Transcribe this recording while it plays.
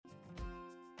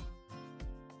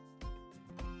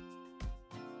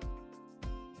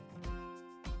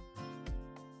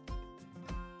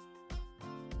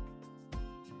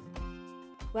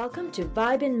Welcome to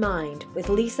Vibe in Mind with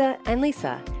Lisa and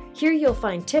Lisa. Here you'll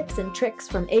find tips and tricks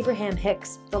from Abraham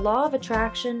Hicks, the law of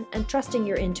attraction, and trusting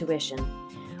your intuition.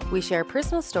 We share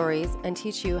personal stories and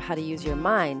teach you how to use your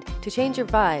mind to change your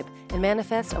vibe and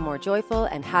manifest a more joyful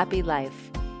and happy life.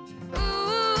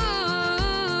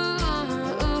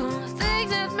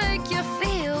 Things that make you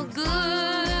feel good.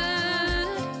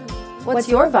 What's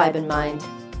your vibe in mind?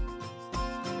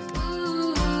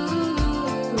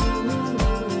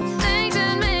 Things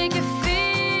that make you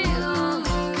feel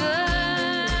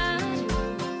good.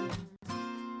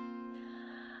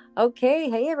 Okay,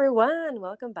 hey everyone.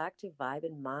 Welcome back to Vibe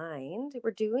in Mind.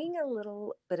 We're doing a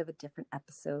little bit of a different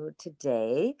episode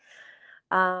today.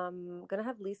 I'm going to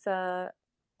have Lisa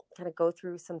kind of go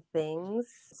through some things.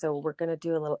 So we're going to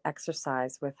do a little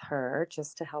exercise with her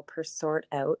just to help her sort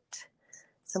out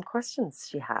some questions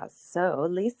she has. So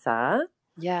Lisa,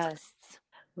 Yes.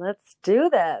 let's do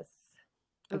this.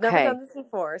 We've never Okay. done this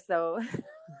before, so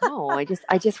No, I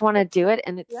just want to do it,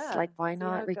 and it's Yeah, like, why see how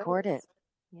not it record goes. it?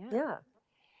 Yeah. yeah.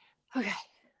 Okay.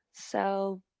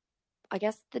 So I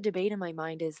guess the debate in my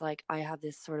mind is like, I have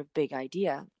this sort of big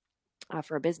idea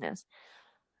for a business,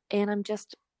 and I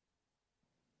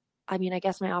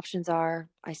guess my options are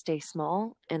I stay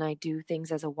small and I do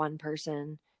things as a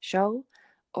one-person show,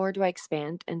 or do I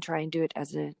expand and try and do it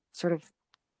as a sort of,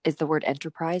 is the word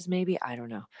enterprise maybe? I don't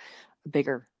know, a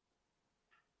bigger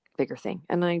thing.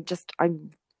 And I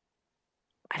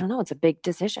don't know, it's a big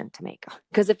decision to make.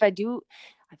 Because I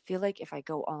feel like if I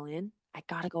go all in, I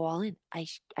gotta go all in. I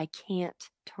can't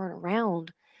turn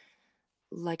around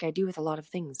like I do with a lot of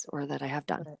things, or that I have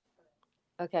done.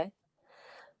 Okay.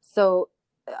 So,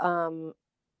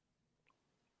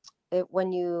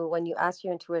 when you ask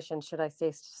your intuition, should I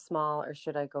stay small or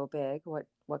should I go big?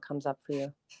 What comes up for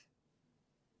you?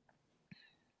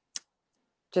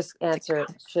 Just answer it.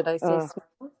 Should I say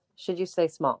small? Should you say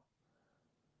small?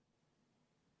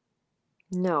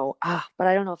 No, but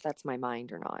I don't know if that's my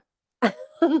mind or not.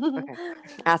 Okay,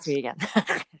 ask me again.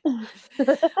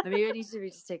 Maybe I need to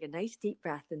just take a nice deep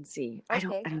breath and see.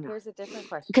 Okay, I don't know. here's a different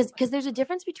question. Because there's a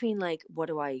difference between like, what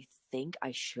do I think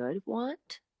I should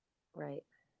want? Right.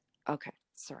 Okay,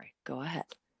 sorry. Go ahead.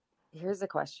 Here's a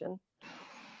question.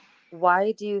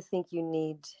 Why do you think you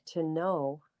need to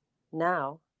know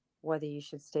now whether you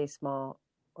should stay small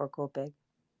or go big?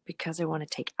 Because I want to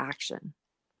take action.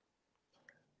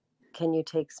 Can you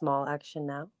take small action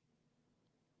now?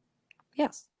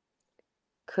 Yes.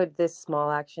 Could this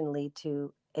small action lead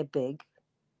to a big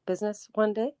business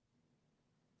one day?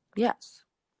 Yes.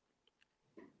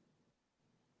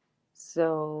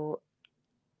 So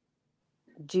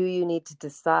do you need to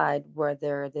decide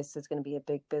whether this is going to be a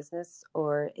big business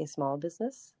or a small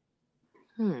business?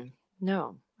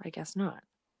 No, I guess not.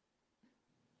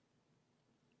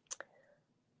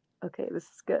 Okay, this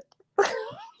is good.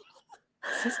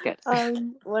 This is good.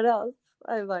 What else?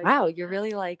 I'm like, Wow, you're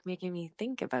really like making me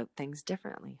think about things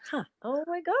differently. Huh. oh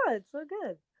my God, so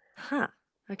good. Huh.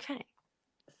 Okay.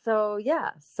 So yeah,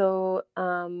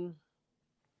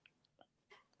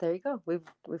 there you go. We've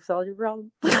solved your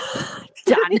problem.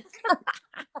 Done.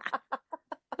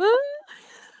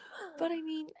 But I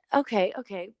mean, okay.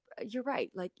 You're right.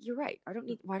 Like, you're right.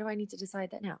 Why do I need to decide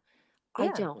that now? Yeah. I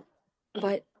don't.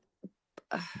 But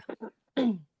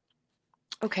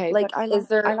okay, Like,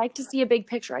 but I like to see a big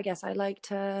picture. I guess I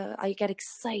get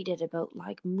excited about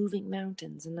like moving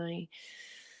mountains, and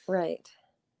right.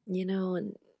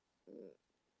 And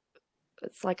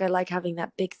it's like I like having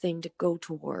that big thing to go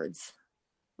towards.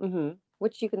 Mm-hmm.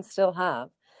 Which you can still have.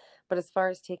 But as far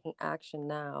as taking action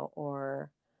now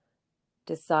or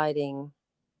deciding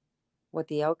what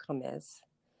the outcome is,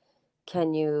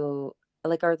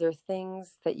 are there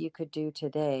things that you could do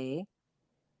today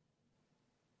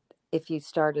if you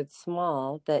started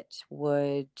small that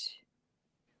would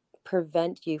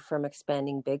prevent you from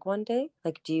expanding big one day?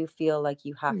 Like, do you feel like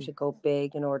you have to go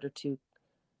big in order to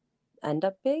end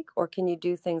up big? Or can you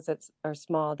do things that are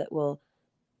small that will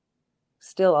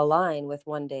still align with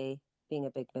one day being a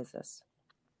big business?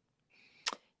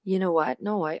 You know what?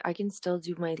 No, I can still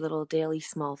do my little daily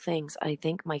small things. I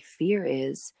think my fear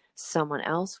is someone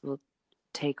else will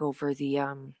take over the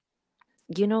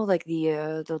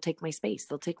they'll take my space.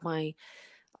 They'll take my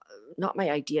not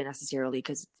my idea necessarily,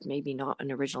 because it's maybe not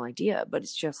an original idea, but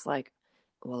it's just like,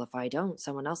 well, if I don't,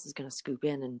 someone else is going to scoop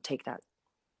in and take that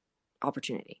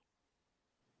opportunity.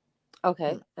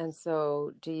 Okay. And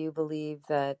so do you believe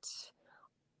that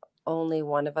only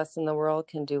one of us in the world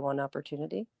can do one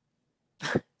opportunity?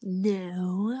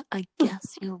 No, I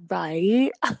guess you're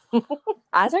right.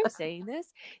 As I'm saying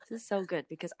this is so good,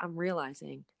 because I'm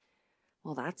realizing,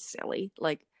 well, that's silly.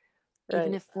 Like,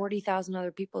 even Right. if 40,000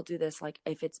 other people do this, like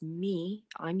if it's me,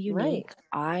 I'm Right. unique.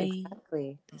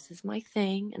 Exactly. This is my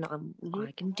thing, and Mhm.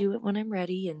 I can do it when I'm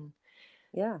ready, and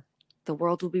Yeah. the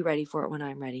world will be ready for it when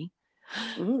I'm ready.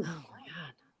 Mhm. Oh my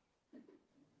God.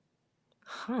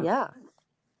 Huh. Yeah.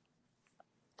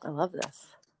 I love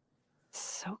this.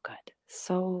 So good.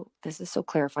 So this is so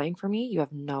clarifying for me. You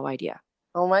have no idea.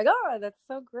 Oh my God, that's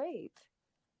so great.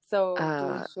 So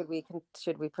Uh, should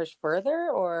we push further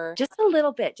or just a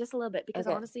little bit, because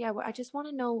okay. honestly, I just want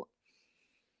to know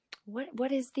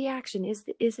what is the action? Is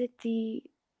it the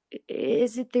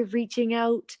reaching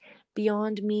out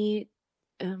beyond me,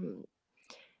 um,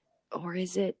 or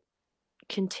is it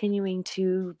continuing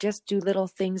to just do little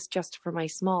things just for my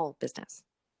small business?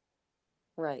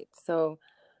 Right. So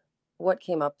what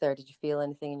came up there? Did you feel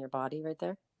anything in your body right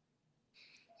there?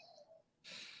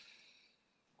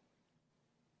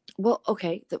 Well,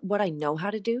 okay, what I know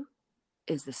how to do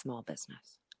is the small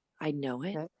business. I know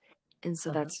it. Okay. And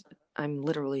so Uh-huh. I'm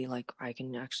literally like,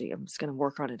 I'm just going to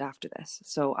work on it after this.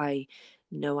 So I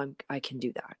know I can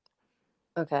do that.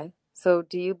 Okay. So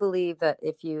do you believe that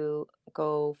if you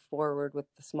go forward with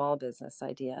the small business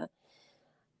idea,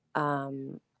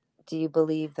 do you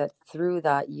believe that through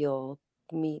that you'll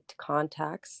meet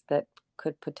contacts that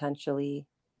could potentially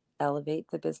elevate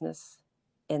the business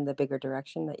in the bigger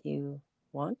direction that you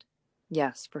want?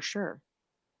 Yes, for sure.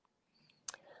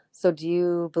 So do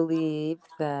you believe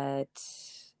that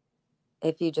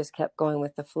if you just kept going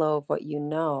with the flow of what you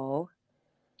know,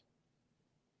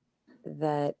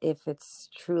 that if it's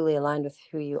truly aligned with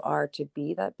who you are to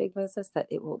be that big business, that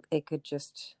it could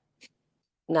just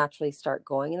naturally start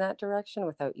going in that direction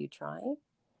without you trying?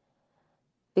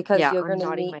 Because Yeah, you're I'm going to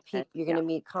nodding meet my head. people, you're going Yeah. to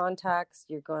meet contacts,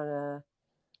 you're going to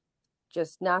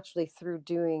just naturally through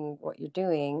doing what you're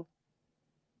doing,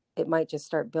 it might just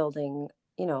start building,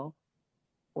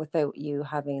 without you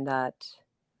having that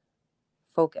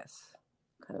focus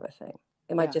kind of a thing.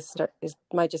 It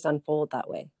might just unfold that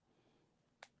way.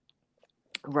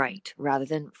 Right. Rather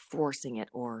than forcing it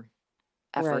or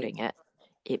Right. efforting it,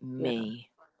 it Yeah. may.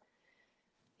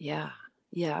 Yeah.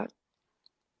 Yeah.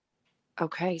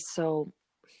 Okay. So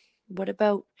what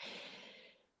about,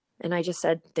 and I just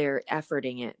said they're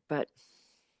efforting it, but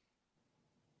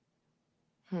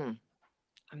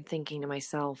I'm thinking to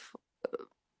myself,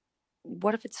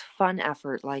 what if it's fun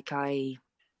effort? Like I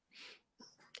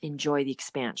enjoy the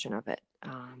expansion of it,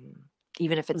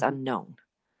 even if it's Mhm. unknown.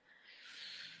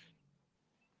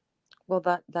 Well,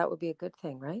 that would be a good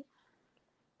thing, right?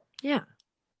 Yeah.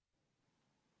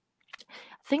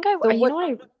 So You know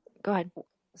what go ahead.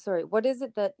 sorry, what is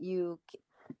it that you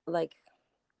like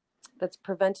that's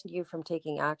preventing you from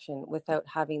taking action without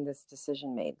having this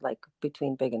decision made, like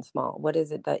between big and small? What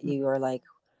is it that you are like,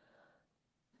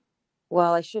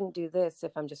 well, I shouldn't do this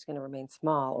if I'm just going to remain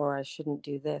small, or I shouldn't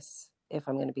do this if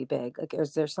I'm going to be big? Like,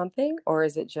 is there something, or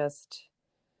is it just,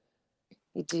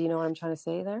 do you know what I'm trying to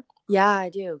say there? Yeah, I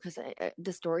do. Because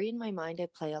the story in my mind I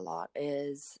play a lot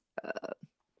is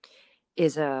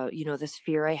this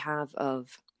fear I have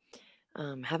of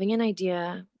having an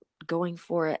idea, going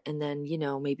for it, and then,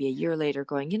 maybe a year later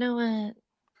going, you know what,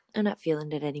 I'm not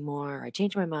feeling it anymore. I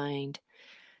changed my mind.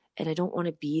 And I don't want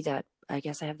to be that. I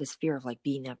guess I have this fear of like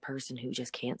being that person who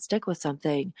just can't stick with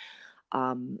something.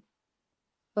 Um,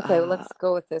 Okay, well, let's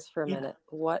go with this for a yeah. minute.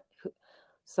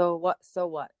 So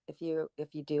what if you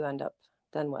do end up,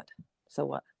 then what? So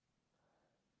what?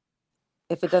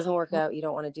 If it doesn't work out, you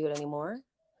don't want to do it anymore,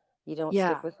 you don't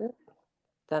Yeah. stick with it,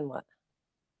 then what?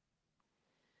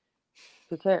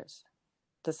 Who cares?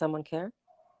 Does someone care?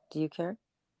 Do you care?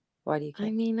 Why do you I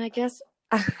care? mean, I guess,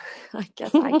 I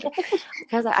guess I can,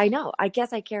 because I know, I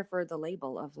guess I care for the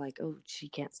label of like, oh, she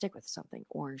can't stick with something,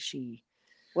 or she,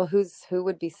 Well, who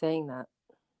would be saying that?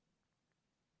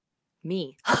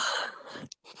 me.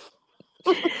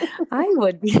 I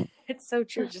would be. It's so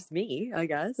true. Just me, I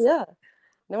guess. Yeah.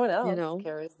 No one You else know,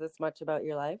 cares this much about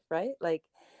your life, right? Like,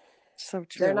 so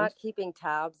they're true. not keeping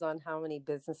tabs on how many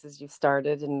businesses you've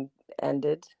started and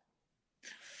ended.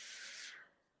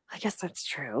 I guess that's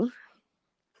true.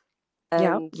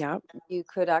 And Yeah.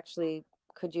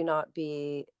 could you not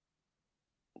be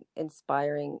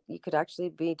inspiring? You could actually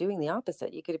be doing the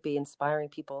opposite. You could be inspiring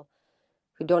people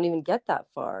who don't even get that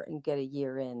far and get a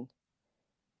year in.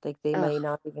 Like, they may Ugh.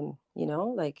 not even,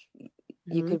 like, you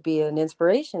Mm-hmm. could be an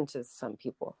inspiration to some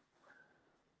people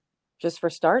just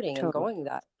for starting and Totally.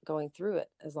 going through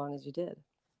it as long as you did.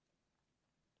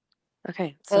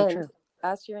 Okay. So And true.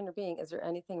 ask your inner being, is there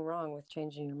anything wrong with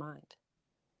changing your mind?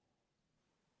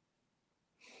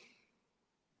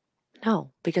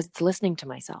 No, because it's listening to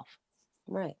myself.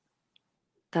 Right.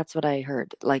 That's what I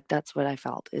heard. Like, that's what I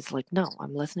felt. It's like, no,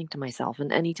 I'm listening to myself.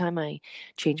 And anytime I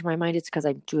change my mind, it's because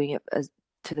I'm doing it as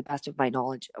to the best of my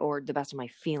knowledge or the best of my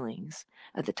feelings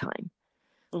at the time.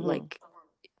 Mm-hmm. Like,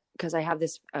 because I have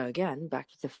this, again, back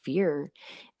to the fear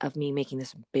of me making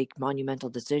this big monumental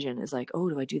decision is like, oh,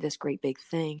 do I do this great big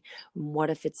thing? What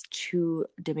if it's too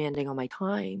demanding on my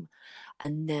time?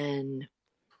 And then,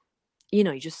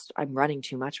 I'm running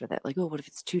too much with it. Like, oh, what if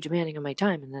it's too demanding on my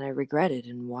time? And then I regret it.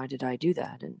 And why did I do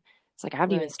that? And it's like, I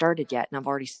haven't even Right. started yet. And I've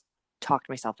already talked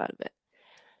myself out of it.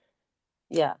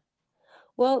 Yeah.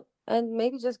 Well, and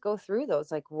maybe just go through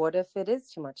those. Like, what if it is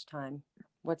too much time?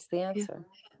 What's the answer?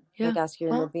 Yeah. Like, ask your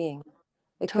inner Well, being.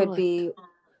 It could totally. be,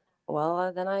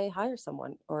 well, then I hire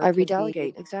someone. Or I it could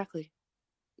redelegate. be, Exactly.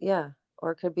 yeah.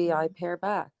 Or it could be I pare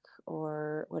back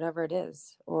or whatever it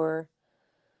is. Or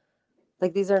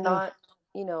like these are Oh, not,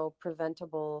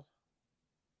 preventable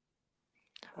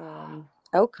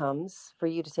outcomes for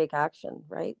you to take action,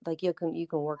 right? Like you can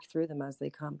work through them as they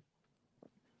come.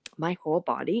 my whole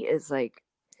body is like,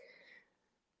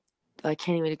 I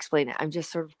can't even explain it. I'm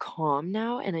just sort of calm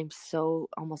now and I'm so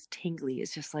almost tingly.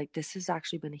 It's just like, this has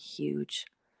actually been a huge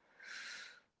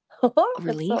That's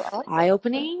relief, so awesome.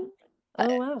 eye-opening.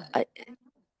 Oh, wow.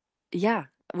 Yeah,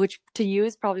 which to you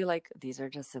is probably like, these are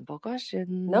just simple questions.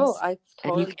 No, I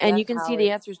totally and you get can how see the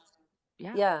it's- answers.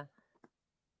 Yeah. Yeah.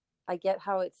 I get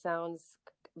how it sounds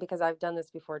because I've done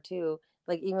this before too.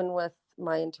 Like even with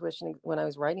my intuition when I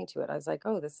was writing to it, I was like,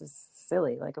 oh, this is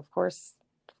silly. Like, of course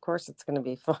it's going to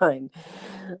be fine.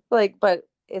 Like, but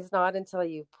it's not until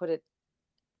you put it,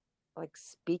 like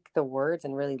speak the words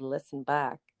and really listen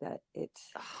back that it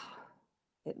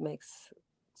makes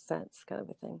sense, kind of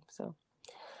a thing. So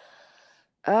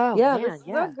Oh, yeah, man, this is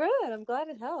yeah. so good. I'm glad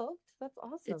it helped. That's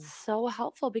awesome. It's so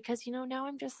helpful because, now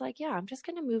I'm just like, yeah, I'm just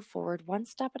going to move forward one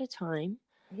step at a time.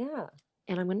 Yeah.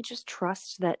 And I'm going to just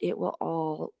trust that it will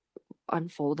all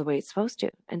unfold the way it's supposed to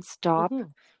and stop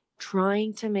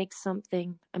trying to make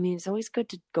something. I mean, it's always good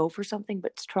to go for something,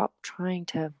 but stop trying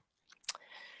to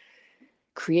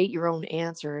create your own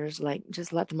answers. Like,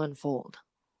 just let them unfold.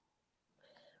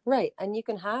 Right. And you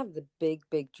can have the big,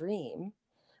 big dream,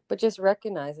 but just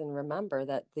recognize and remember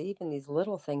that even these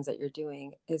little things that you're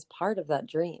doing is part of that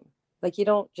dream. Like you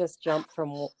don't just jump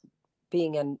from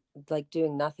being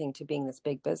doing nothing to being this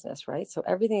big business, right? So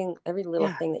every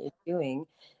little thing that you're doing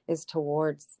is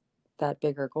towards that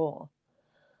bigger goal.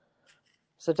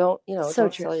 So don't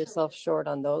sell yourself short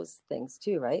on those things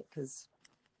too, right? Because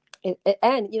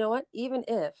and you know what? Even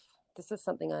if this is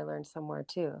something I learned somewhere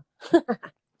too,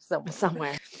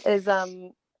 somewhere is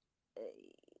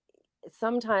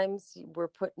sometimes we're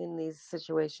put in these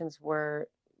situations where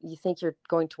you think you're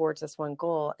going towards this one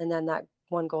goal and then that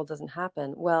one goal doesn't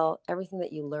happen. Well, everything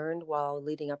that you learned while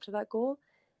leading up to that goal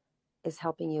is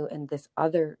helping you in this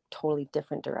other totally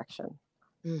different direction.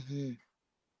 Mm-hmm.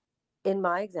 In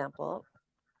my example,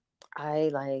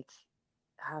 I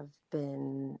have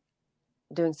been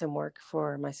doing some work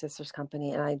for my sister's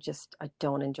company and I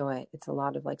don't enjoy it. It's a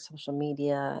lot of social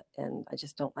media and I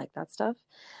just don't like that stuff.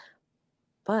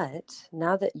 But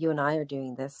now that you and I are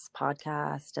doing this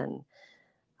podcast and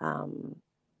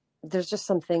there's just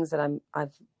some things that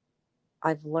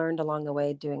I've learned along the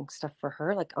way doing stuff for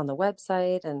her, like on the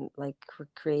website and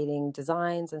creating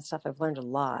designs and stuff. I've learned a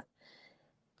lot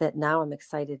that now I'm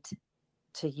excited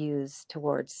to use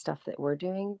towards stuff that we're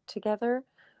doing together.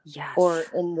 Yes. Or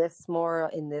in this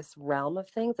realm of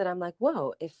things that I'm like,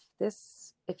 whoa, if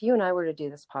you and I were to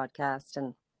do this podcast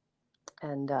and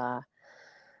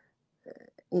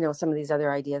some of these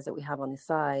other ideas that we have on the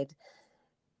side,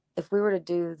 if we were to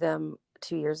do them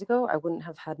 2 years ago, I wouldn't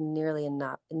have had nearly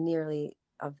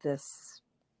of this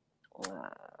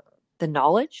the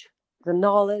knowledge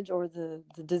or the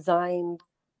design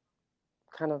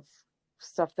kind of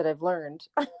stuff that I've learned.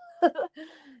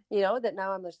 That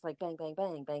now I'm just like bang, bang,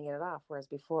 bang, banging it off. Whereas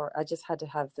before I just had to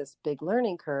have this big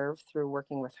learning curve through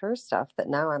working with her stuff that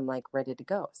now I'm ready to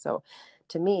go. So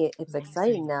to me, it's amazing.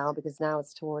 Exciting now because now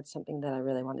it's towards something that I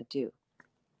really want to do.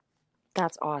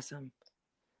 That's awesome.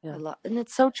 Yeah. And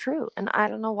it's so true. And I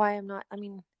don't know why I'm not,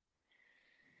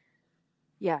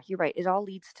 yeah, you're right. It all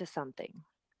leads to something.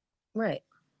 Right.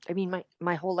 I mean,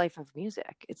 my whole life of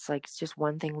music, it's just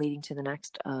one thing leading to the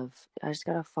next of, I just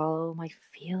got to follow my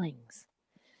feelings.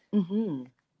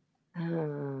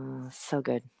 Mm-hmm. So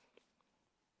good.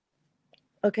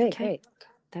 Okay, great.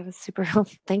 That was super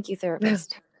helpful. Thank you,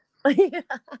 therapist.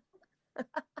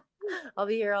 I'll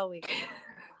be here all week.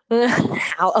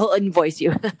 I'll invoice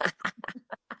you.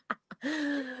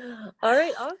 All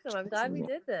right, awesome. I'm glad we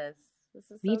did this. This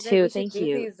is so Me good. too. We Thank should do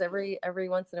you. these every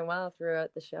once in a while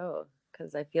throughout the show.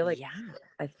 because I feel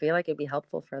like it'd be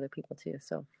helpful for other people too.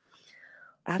 So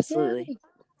absolutely. Yay.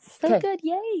 So Okay. good.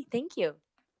 Yay. Thank you.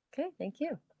 Okay, thank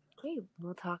you. Okay,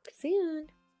 we'll talk soon.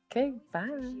 Okay, bye.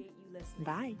 Appreciate you listening.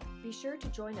 Bye. Be sure to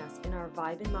join us in our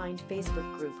Vibe in Mind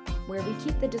Facebook group, where we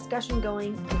keep the discussion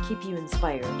going and keep you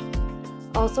inspired.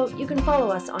 Also, you can follow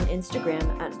us on Instagram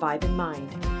at Vibe in Mind.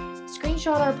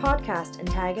 Screenshot our podcast and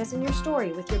tag us in your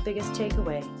story with your biggest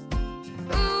takeaway. Ooh,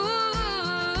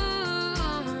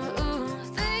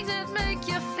 things that make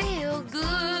you feel good.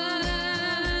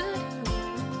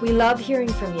 We love hearing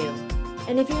from you.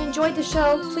 And if you enjoyed the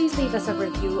show, please leave us a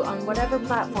review on whatever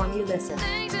platform you listen.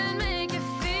 Things that make you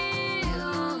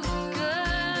feel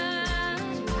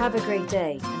good. Have a great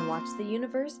day and watch the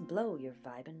universe blow your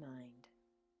Vibe in Mind.